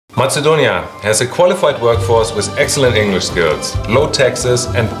Macedonia has a qualified workforce with excellent English skills, low taxes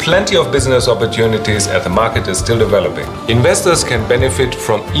and plenty of business opportunities as the market is still developing. Investors can benefit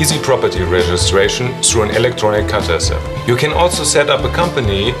from easy property registration through an electronic kataser. You can also set up a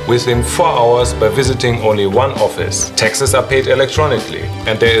company within 4 hours by visiting only one office. Taxes are paid electronically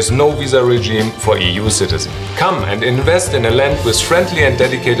and there is no visa regime for EU citizens. Come and invest in a land with friendly and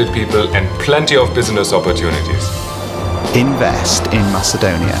dedicated people and plenty of business opportunities. Invest in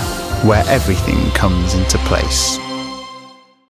Macedonia, where everything comes into place.